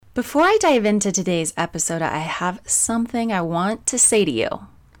Before I dive into today's episode, I have something I want to say to you.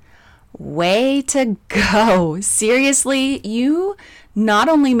 Way to go. Seriously, you not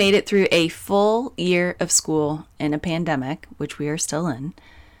only made it through a full year of school in a pandemic, which we are still in,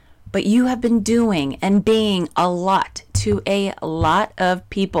 but you have been doing and being a lot to a lot of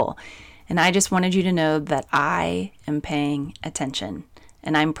people. And I just wanted you to know that I am paying attention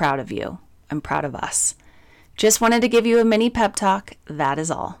and I'm proud of you. I'm proud of us. Just wanted to give you a mini pep talk. That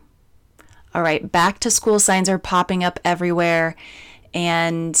is all. All right, back to school signs are popping up everywhere.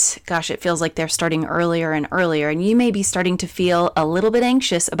 And gosh, it feels like they're starting earlier and earlier. And you may be starting to feel a little bit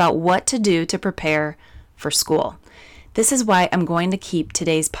anxious about what to do to prepare for school. This is why I'm going to keep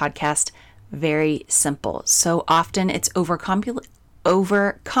today's podcast very simple. So often it's overcomplicated,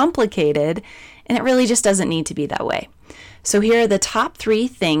 and it really just doesn't need to be that way. So here are the top 3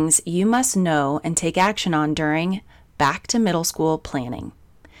 things you must know and take action on during back to middle school planning.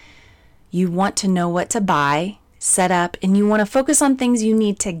 You want to know what to buy, set up, and you want to focus on things you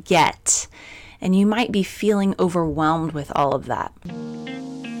need to get. And you might be feeling overwhelmed with all of that.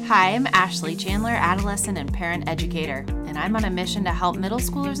 Hi, I'm Ashley Chandler, adolescent and parent educator, and I'm on a mission to help middle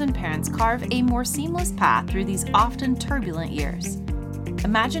schoolers and parents carve a more seamless path through these often turbulent years.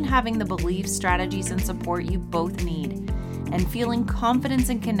 Imagine having the beliefs, strategies, and support you both need, and feeling confidence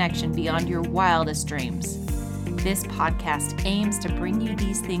and connection beyond your wildest dreams. This podcast aims to bring you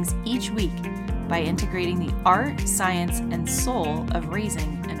these things each week by integrating the art, science, and soul of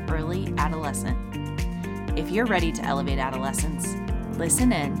raising an early adolescent. If you're ready to elevate adolescence,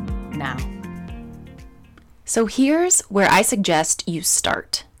 listen in now. So here's where I suggest you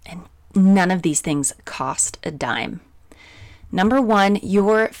start, and none of these things cost a dime. Number 1,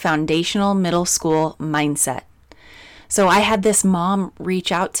 your foundational middle school mindset. So I had this mom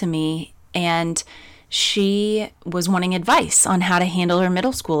reach out to me, and she was wanting advice on how to handle her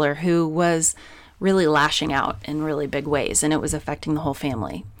middle schooler who was really lashing out in really big ways, and it was affecting the whole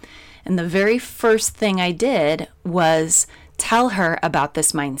family. And the very first thing I did was tell her about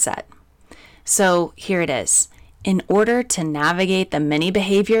this mindset. So here it is. In order to navigate the many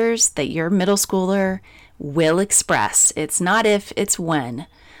behaviors that your middle schooler will express, it's not if, it's when,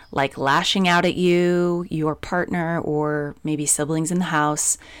 like lashing out at you, your partner, or maybe siblings in the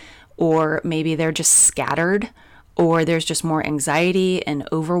house, or maybe they're just scattered, or there's just more anxiety and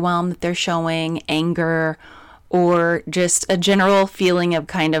overwhelm that they're showing, anger, or just a general feeling of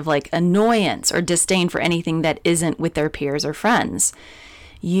kind of like annoyance or disdain for anything that isn't with their peers or friends.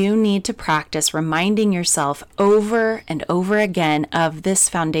 You need to practice reminding yourself over and over again of this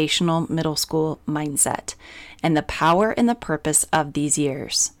foundational middle school mindset and the power and the purpose of these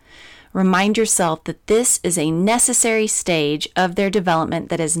years. Remind yourself that this is a necessary stage of their development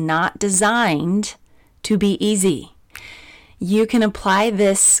that is not designed to be easy. You can apply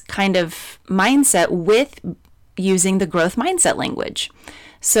this kind of mindset with using the growth mindset language.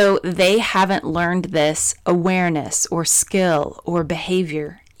 So they haven't learned this awareness or skill or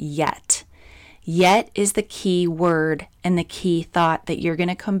behavior yet. Yet is the key word and the key thought that you're going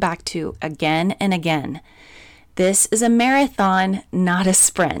to come back to again and again. This is a marathon, not a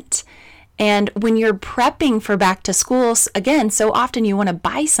sprint. And when you're prepping for back to school, again, so often you want to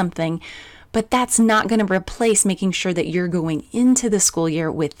buy something, but that's not going to replace making sure that you're going into the school year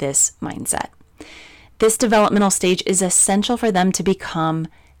with this mindset. This developmental stage is essential for them to become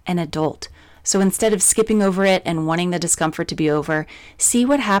an adult. So instead of skipping over it and wanting the discomfort to be over, see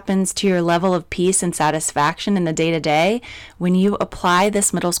what happens to your level of peace and satisfaction in the day-to-day when you apply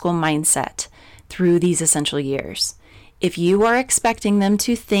this middle school mindset through these essential years. If you are expecting them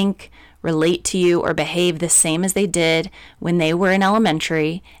to think, relate to you, or behave the same as they did when they were in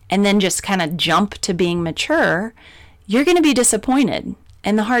elementary, and then just kind of jump to being mature, you're going to be disappointed.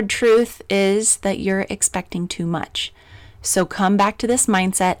 And the hard truth is that you're expecting too much. So come back to this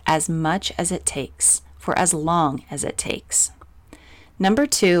mindset as much as it takes, for as long as it takes. Number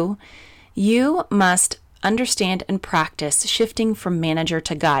 2, you must understand and practice shifting from manager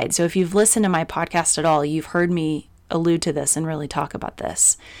to guide. So if you've listened to my podcast at all, you've heard me allude to this and really talk about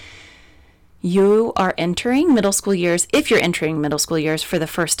this. You are entering middle school years. If you're entering middle school years for the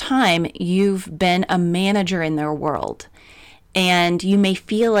first time, you've been a manager in their world. And you may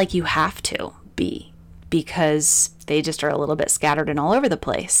feel like you have to be because they just are a little bit scattered and all over the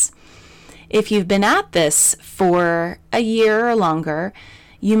place. If you've been at this for a year or longer,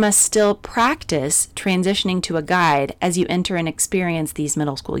 you must still practice transitioning to a guide as you enter and experience these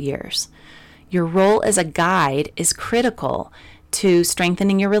middle school years. Your role as a guide is critical to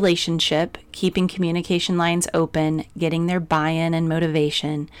strengthening your relationship, keeping communication lines open, getting their buy-in and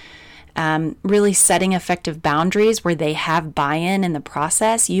motivation, really setting effective boundaries where they have buy-in in the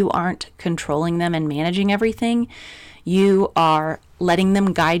process. You aren't controlling them and managing everything. You are letting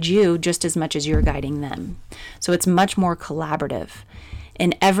them guide you just as much as you're guiding them. So it's much more collaborative.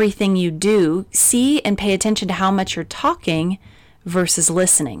 In everything you do, see and pay attention to how much you're talking versus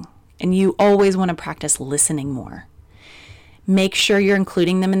listening. And you always want to practice listening more. Make sure you're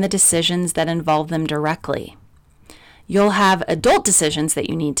including them in the decisions that involve them directly. You'll have adult decisions that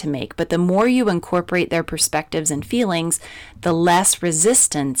you need to make, but the more you incorporate their perspectives and feelings, the less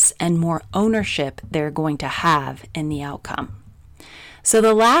resistance and more ownership they're going to have in the outcome. So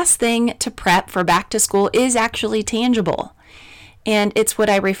the last thing to prep for back to school is actually tangible. And it's what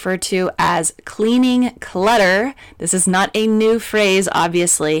I refer to as cleaning clutter. This is not a new phrase,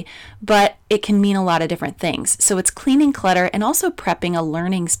 obviously, but it can mean a lot of different things. So it's cleaning clutter and also prepping a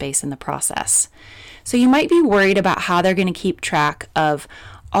learning space in the process. So you might be worried about how they're going to keep track of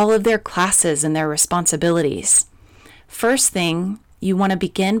all of their classes and their responsibilities. First thing, you want to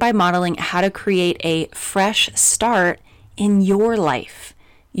begin by modeling how to create a fresh start in your life,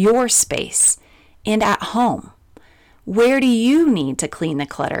 your space, and at home. Where do you need to clean the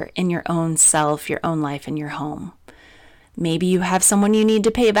clutter in your own self, your own life, and your home? Maybe you have someone you need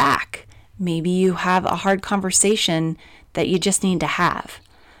to pay back. Maybe you have a hard conversation that you just need to have.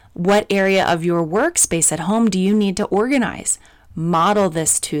 What area of your workspace at home do you need to organize? Model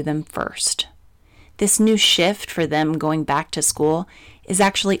this to them first. This new shift for them going back to school is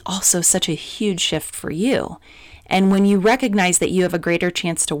actually also such a huge shift for you. And when you recognize that you have a greater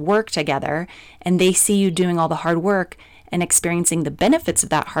chance to work together and they see you doing all the hard work and experiencing the benefits of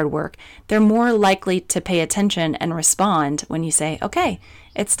that hard work, they're more likely to pay attention and respond when you say, okay,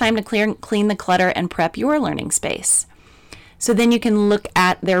 it's time to clean the clutter and prep your learning space. So then you can look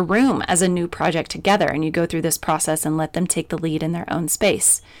at their room as a new project together, and you go through this process and let them take the lead in their own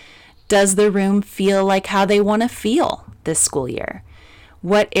space. Does the room feel like how they want to feel this school year?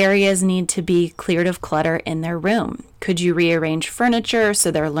 What areas need to be cleared of clutter in their room? Could you rearrange furniture so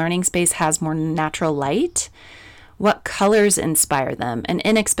their learning space has more natural light? What colors inspire them? An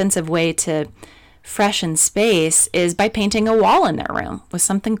inexpensive way to freshen space is by painting a wall in their room with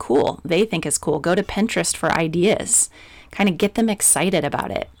something cool they think is cool. Go to Pinterest for ideas. Kind of get them excited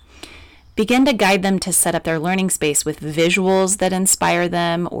about it. Begin to guide them to set up their learning space with visuals that inspire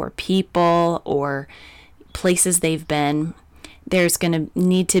them, or people, or places they've been. There's going to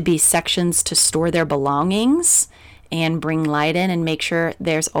need to be sections to store their belongings and bring light in, and make sure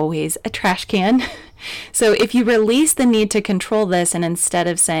there's always a trash can. So if you release the need to control this, and instead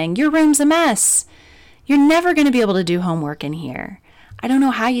of saying, your room's a mess, you're never going to be able to do homework in here, I don't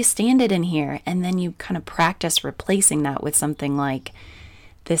know how you stand it in here. And then you kind of practice replacing that with something like,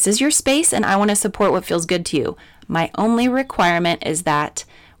 this is your space and I want to support what feels good to you. My only requirement is that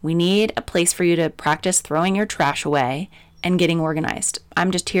we need a place for you to practice throwing your trash away and getting organized. I'm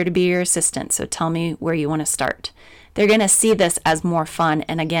just here to be your assistant, so tell me where you want to start. They're going to see this as more fun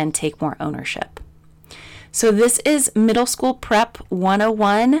and, again, take more ownership. So this is Middle School Prep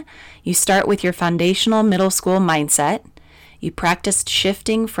 101. You start with your foundational middle school mindset. You practice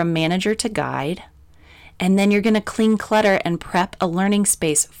shifting from manager to guide, and then you're going to clean clutter and prep a learning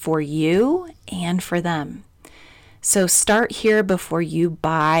space for you and for them. So start here before you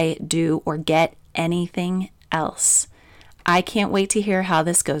buy, do, or get anything else. I can't wait to hear how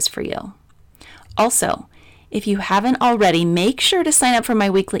this goes for you. Also, if you haven't already, make sure to sign up for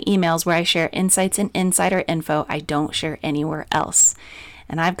my weekly emails where I share insights and insider info I don't share anywhere else.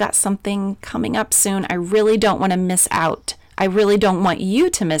 And I've got something coming up soon I really don't want to miss out. I really don't want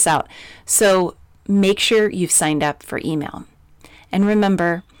you to miss out. So make sure you've signed up for email. And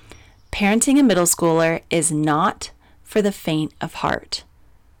remember, parenting a middle schooler is not for the faint of heart,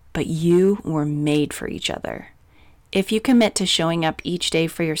 but you were made for each other. If you commit to showing up each day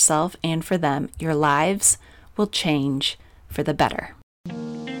for yourself and for them, your lives will change for the better.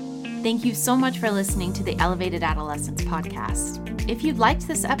 Thank you so much for listening to the Elevated Adolescence podcast. If you liked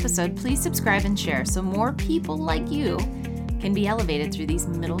this episode, please subscribe and share so more people like you can be elevated through these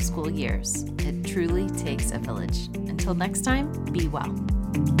middle school years. It truly takes a village. Until next time, be well.